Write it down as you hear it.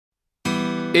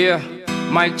Yeah,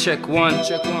 mic check one.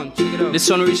 Check one. Check it out. This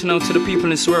one reaching out to the people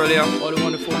in this world, yeah. All the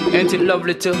wonderful. Ain't it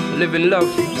lovely to live in love?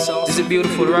 Is it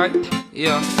beautiful, right?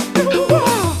 Yeah.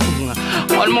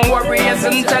 All my warriors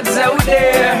and thugs out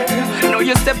there, know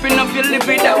you're stepping up, you live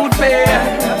without fear.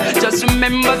 Just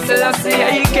remember, Selassie,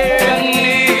 I care,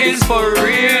 it's for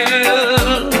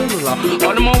real.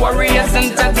 All my warriors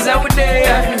and thugs out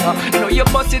there, know you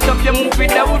bust it up, you move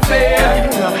without fear.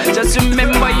 Just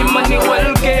remember, your money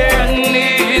well care,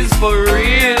 it's for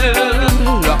real.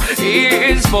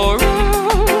 It's for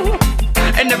real.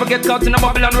 And never get caught in a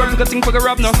Babylon world, got think for a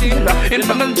rap no steal. In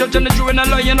front of the judge and the jury and a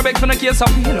lawyer, and a beg for the case of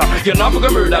appeal. You're not for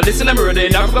a murder, listen to murder, you're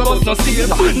not for a bust no steal.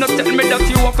 No tell me that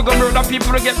you are for a murder,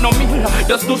 people get no meal.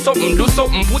 Just do something, put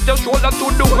your shoulder to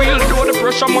the wheel. Do the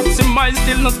pressure, maximize,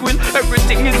 still no squeal.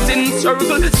 Everything is in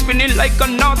circle, spinning like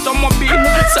an automobile.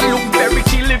 So look very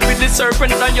killer with the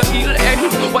serpent on your heel.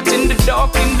 What's in the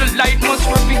dark, in the light must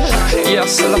reveal.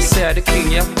 Yes, I'll say the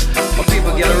king, yeah. My people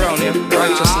get around here,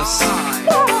 righteousness.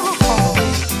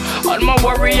 All my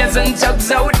warriors and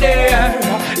thugs out there,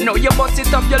 know you bust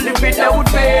it up, you live without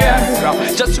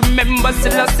fear. Just remember,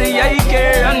 Selassie, I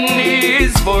care, and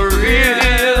it's for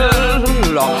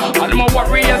real. All my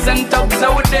warriors and thugs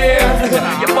out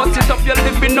there, you bust it up, you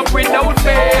living up without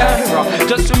fear.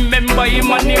 Just remember,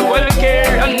 Emmanuel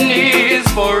care, and it's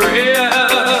for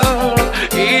real.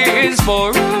 It's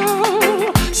for real.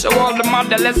 So all the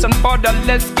motherless and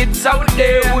fatherless kids out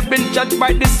there, we've been judged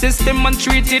by the system and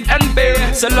treated unfair.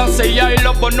 So Lord say I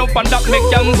love on up and that make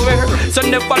them swear. So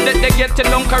never let they get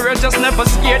along, courageous, never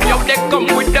scared. Yo, they come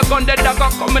with the gun, the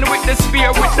dagger coming with the spear,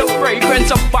 with the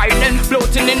fragrance of violence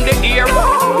floating in the air.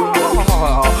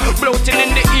 Floating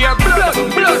in the air, blood,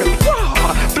 blood.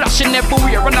 Flashing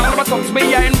everywhere and all of my thugs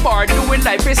behind bar, doing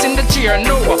life is in the chair.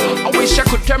 No, I wish I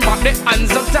could turn back the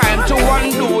hands of time to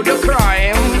undo the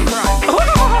crime.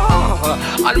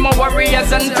 All my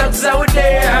warriors and thugs out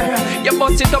there, you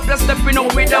bust it up, you're stepping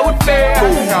out without fear.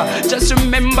 Just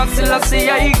remember, Selassie,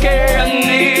 I care, and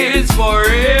it's for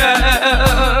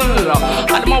real.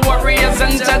 All my warriors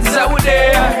and thugs out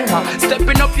there,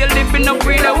 stepping up, you're living up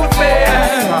without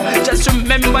fear. Just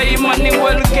remember,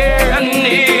 Emmanuel care, and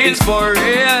it's for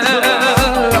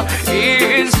real.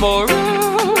 It's for real.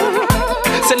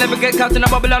 So never get caught in a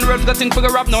Babylon world, got think for a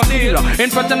rap no deal. In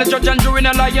front of the judge and jury and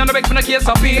a lawyer, and a beg for the case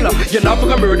appeal. You're not for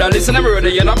a murder, listen to murder,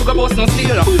 you're not for a bust no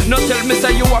steal. No tell me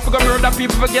say you are for a murder,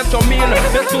 people forget your meal.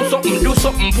 Let's do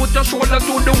something, put your shoulder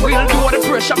to the wheel. Do all the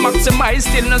pressure, maximize,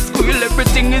 still no squeal.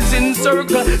 Everything is in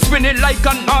circle, spinning like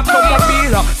an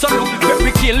automobile. So look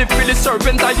very keenly for the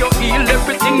serpent of your heel.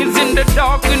 Everything is in the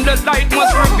dark, in the light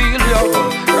must reveal.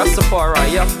 Yo, Rastafari,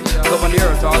 yeah, come on the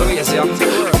earth all the way, yeah.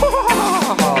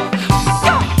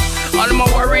 All my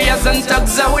warriors and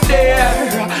thugs out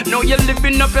there, know you're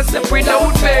living up a step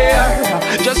without fear.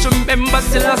 Just remember,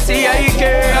 Selassie, I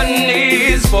care, and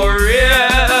it's for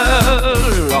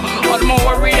real. All my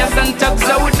warriors and thugs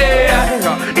out there,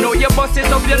 know you bust it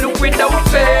up, you look without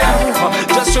fear.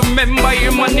 Just remember,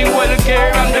 Emmanuel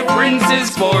care, and the prince is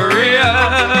for real.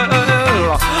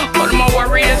 All my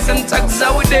warriors and thugs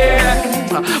out there,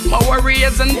 my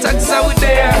warriors and thugs out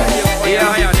there.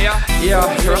 Yeah,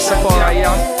 Rastafari,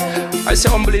 yeah. I say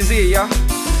humble is he, yeah.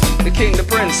 The king, the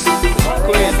prince,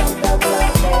 queen.